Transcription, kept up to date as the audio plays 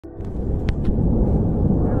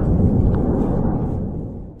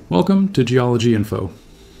Welcome to Geology Info.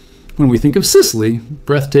 When we think of Sicily,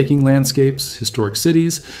 breathtaking landscapes, historic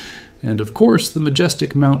cities, and of course the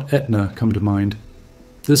majestic Mount Etna come to mind.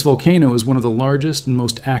 This volcano is one of the largest and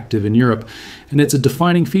most active in Europe, and it's a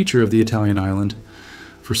defining feature of the Italian island.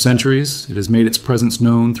 For centuries, it has made its presence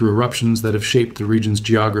known through eruptions that have shaped the region's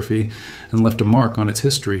geography and left a mark on its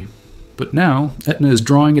history. But now, Etna is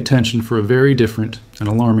drawing attention for a very different and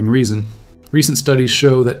alarming reason. Recent studies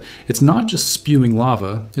show that it's not just spewing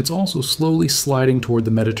lava, it's also slowly sliding toward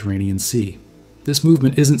the Mediterranean Sea. This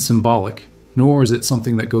movement isn't symbolic, nor is it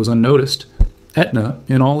something that goes unnoticed. Etna,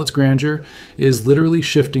 in all its grandeur, is literally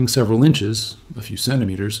shifting several inches, a few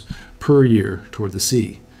centimeters, per year toward the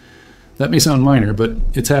sea. That may sound minor, but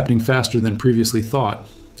it's happening faster than previously thought,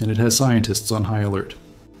 and it has scientists on high alert.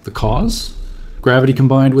 The cause? Gravity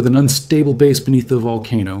combined with an unstable base beneath the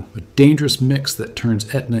volcano, a dangerous mix that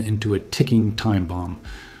turns Etna into a ticking time bomb.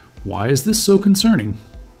 Why is this so concerning?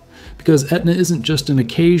 Because Etna isn't just an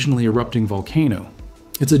occasionally erupting volcano.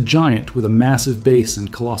 It's a giant with a massive base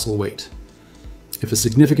and colossal weight. If a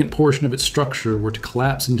significant portion of its structure were to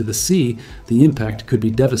collapse into the sea, the impact could be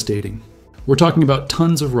devastating. We're talking about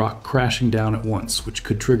tons of rock crashing down at once, which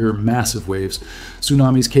could trigger massive waves,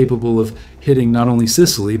 tsunamis capable of hitting not only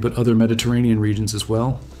Sicily, but other Mediterranean regions as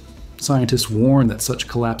well. Scientists warn that such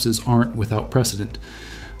collapses aren't without precedent.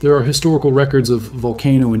 There are historical records of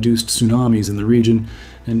volcano-induced tsunamis in the region,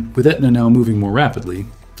 and with Etna now moving more rapidly,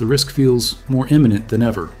 the risk feels more imminent than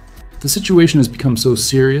ever. The situation has become so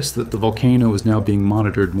serious that the volcano is now being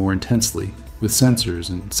monitored more intensely, with sensors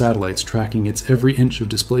and satellites tracking its every inch of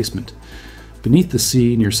displacement. Beneath the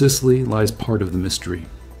sea near Sicily lies part of the mystery.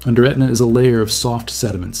 Under Etna is a layer of soft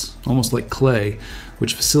sediments, almost like clay,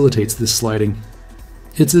 which facilitates this sliding.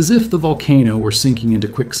 It's as if the volcano were sinking into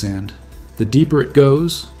quicksand. The deeper it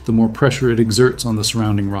goes, the more pressure it exerts on the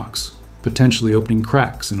surrounding rocks, potentially opening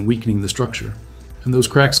cracks and weakening the structure. And those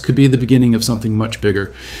cracks could be the beginning of something much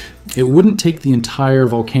bigger. It wouldn't take the entire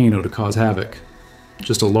volcano to cause havoc.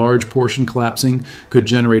 Just a large portion collapsing could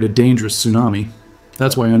generate a dangerous tsunami.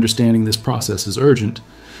 That's why understanding this process is urgent.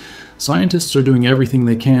 Scientists are doing everything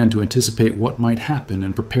they can to anticipate what might happen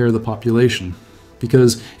and prepare the population.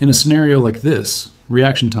 Because in a scenario like this,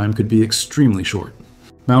 reaction time could be extremely short.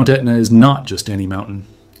 Mount Etna is not just any mountain.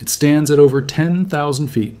 It stands at over 10,000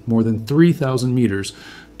 feet, more than 3,000 meters,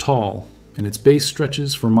 tall, and its base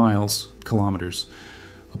stretches for miles, kilometers.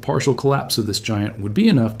 A partial collapse of this giant would be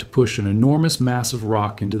enough to push an enormous mass of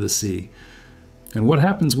rock into the sea. And what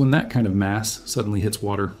happens when that kind of mass suddenly hits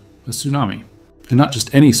water? A tsunami. And not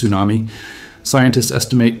just any tsunami. Scientists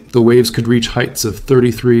estimate the waves could reach heights of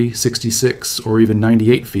 33, 66, or even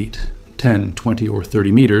 98 feet, 10, 20, or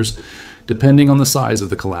 30 meters, depending on the size of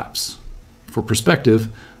the collapse. For perspective,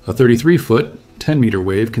 a 33-foot, 10-meter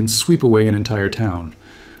wave can sweep away an entire town.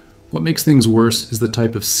 What makes things worse is the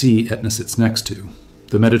type of sea Etna sits next to.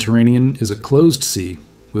 The Mediterranean is a closed sea,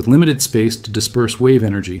 with limited space to disperse wave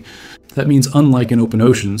energy. That means unlike in open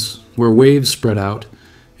oceans, where waves spread out,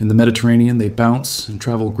 in the Mediterranean they bounce and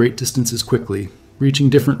travel great distances quickly, reaching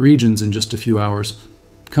different regions in just a few hours.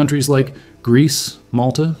 Countries like Greece,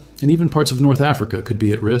 Malta, and even parts of North Africa could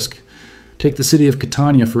be at risk. Take the city of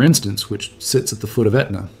Catania, for instance, which sits at the foot of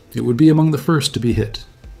Etna. It would be among the first to be hit.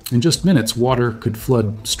 In just minutes, water could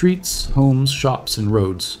flood streets, homes, shops, and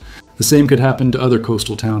roads. The same could happen to other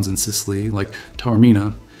coastal towns in Sicily, like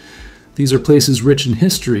Taormina. These are places rich in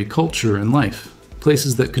history, culture, and life.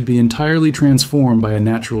 Places that could be entirely transformed by a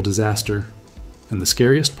natural disaster. And the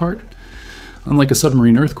scariest part? Unlike a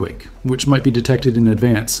submarine earthquake, which might be detected in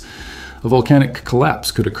advance, a volcanic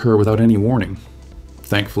collapse could occur without any warning.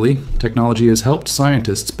 Thankfully, technology has helped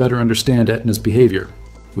scientists better understand Etna's behavior.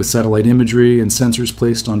 With satellite imagery and sensors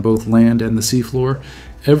placed on both land and the seafloor,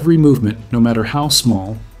 every movement, no matter how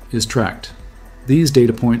small, is tracked. These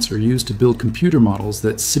data points are used to build computer models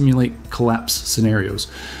that simulate collapse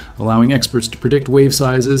scenarios, allowing experts to predict wave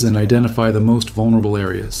sizes and identify the most vulnerable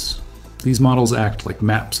areas. These models act like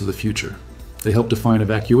maps of the future. They help define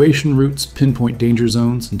evacuation routes, pinpoint danger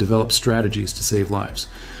zones, and develop strategies to save lives.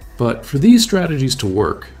 But for these strategies to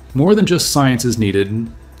work, more than just science is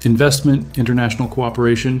needed. Investment, international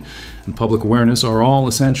cooperation, and public awareness are all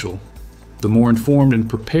essential. The more informed and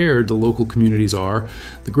prepared the local communities are,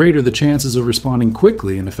 the greater the chances of responding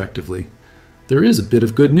quickly and effectively. There is a bit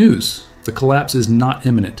of good news. The collapse is not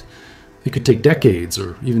imminent. It could take decades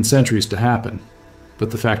or even centuries to happen. But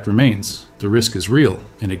the fact remains, the risk is real,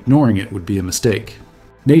 and ignoring it would be a mistake.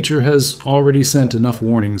 Nature has already sent enough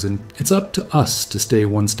warnings, and it's up to us to stay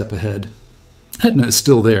one step ahead. Etna is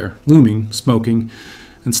still there, looming, smoking,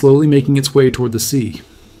 and slowly making its way toward the sea.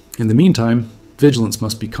 In the meantime, vigilance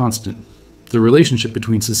must be constant. The relationship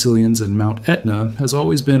between Sicilians and Mount Etna has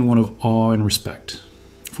always been one of awe and respect.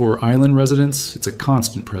 For island residents, it's a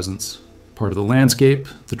constant presence, part of the landscape,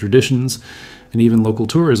 the traditions, and even local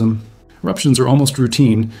tourism. Eruptions are almost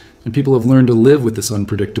routine, and people have learned to live with this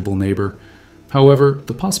unpredictable neighbor. However,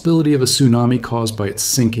 the possibility of a tsunami caused by its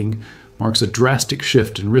sinking marks a drastic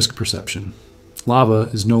shift in risk perception. Lava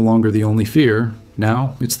is no longer the only fear.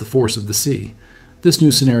 Now it's the force of the sea. This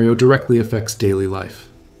new scenario directly affects daily life.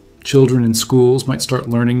 Children in schools might start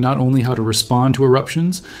learning not only how to respond to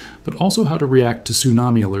eruptions, but also how to react to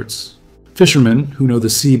tsunami alerts. Fishermen, who know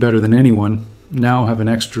the sea better than anyone, now have an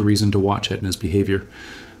extra reason to watch Etna's behavior.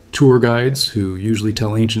 Tour guides, who usually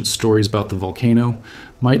tell ancient stories about the volcano,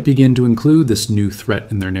 might begin to include this new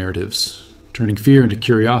threat in their narratives, turning fear into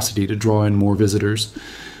curiosity to draw in more visitors.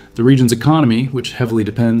 The region's economy, which heavily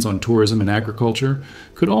depends on tourism and agriculture,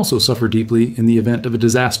 could also suffer deeply in the event of a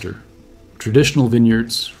disaster. Traditional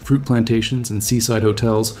vineyards, fruit plantations, and seaside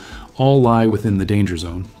hotels all lie within the danger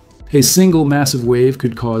zone. A single massive wave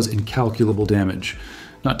could cause incalculable damage,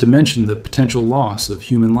 not to mention the potential loss of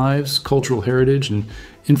human lives, cultural heritage, and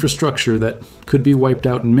infrastructure that could be wiped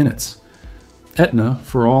out in minutes. Etna,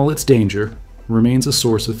 for all its danger, remains a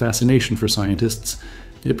source of fascination for scientists.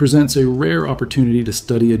 It presents a rare opportunity to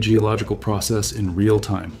study a geological process in real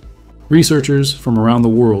time. Researchers from around the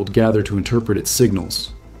world gather to interpret its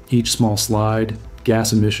signals. Each small slide,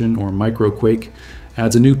 gas emission, or microquake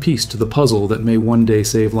adds a new piece to the puzzle that may one day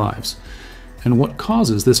save lives. And what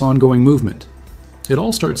causes this ongoing movement? It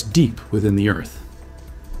all starts deep within the Earth.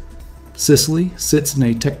 Sicily sits in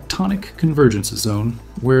a tectonic convergence zone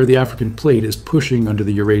where the African plate is pushing under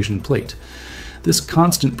the Eurasian plate. This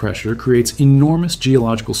constant pressure creates enormous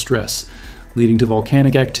geological stress, leading to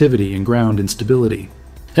volcanic activity and ground instability.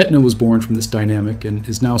 Etna was born from this dynamic and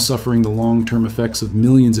is now suffering the long-term effects of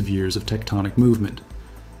millions of years of tectonic movement.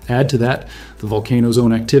 Add to that the volcano's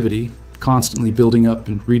own activity, constantly building up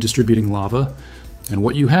and redistributing lava, and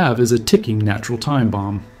what you have is a ticking natural time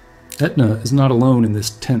bomb. Etna is not alone in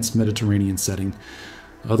this tense Mediterranean setting.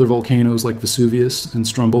 Other volcanoes like Vesuvius and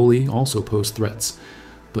Stromboli also pose threats,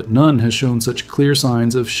 but none has shown such clear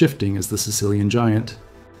signs of shifting as the Sicilian giant.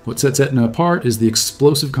 What sets Etna apart is the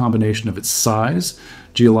explosive combination of its size,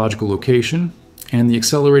 geological location, and the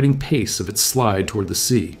accelerating pace of its slide toward the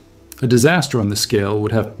sea. A disaster on this scale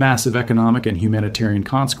would have massive economic and humanitarian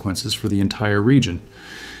consequences for the entire region.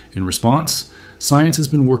 In response, science has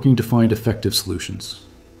been working to find effective solutions.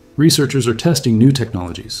 Researchers are testing new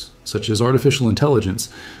technologies, such as artificial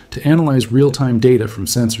intelligence, to analyze real-time data from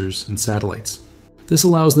sensors and satellites. This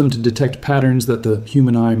allows them to detect patterns that the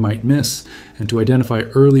human eye might miss and to identify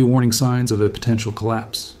early warning signs of a potential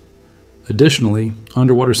collapse. Additionally,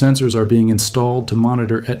 underwater sensors are being installed to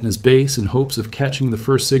monitor Etna's base in hopes of catching the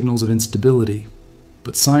first signals of instability.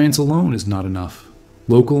 But science alone is not enough.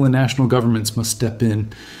 Local and national governments must step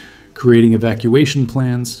in, creating evacuation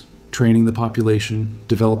plans, training the population,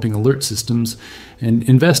 developing alert systems, and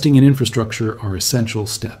investing in infrastructure are essential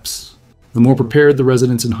steps. The more prepared the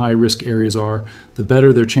residents in high-risk areas are, the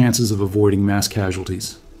better their chances of avoiding mass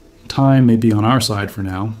casualties. Time may be on our side for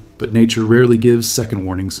now, but nature rarely gives second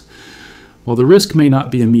warnings. While the risk may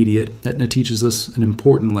not be immediate, Etna teaches us an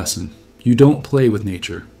important lesson. You don't play with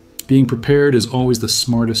nature. Being prepared is always the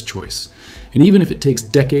smartest choice. And even if it takes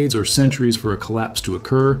decades or centuries for a collapse to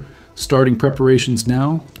occur, starting preparations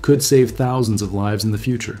now could save thousands of lives in the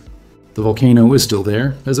future. The volcano is still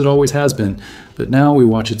there, as it always has been, but now we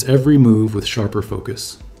watch its every move with sharper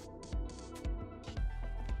focus.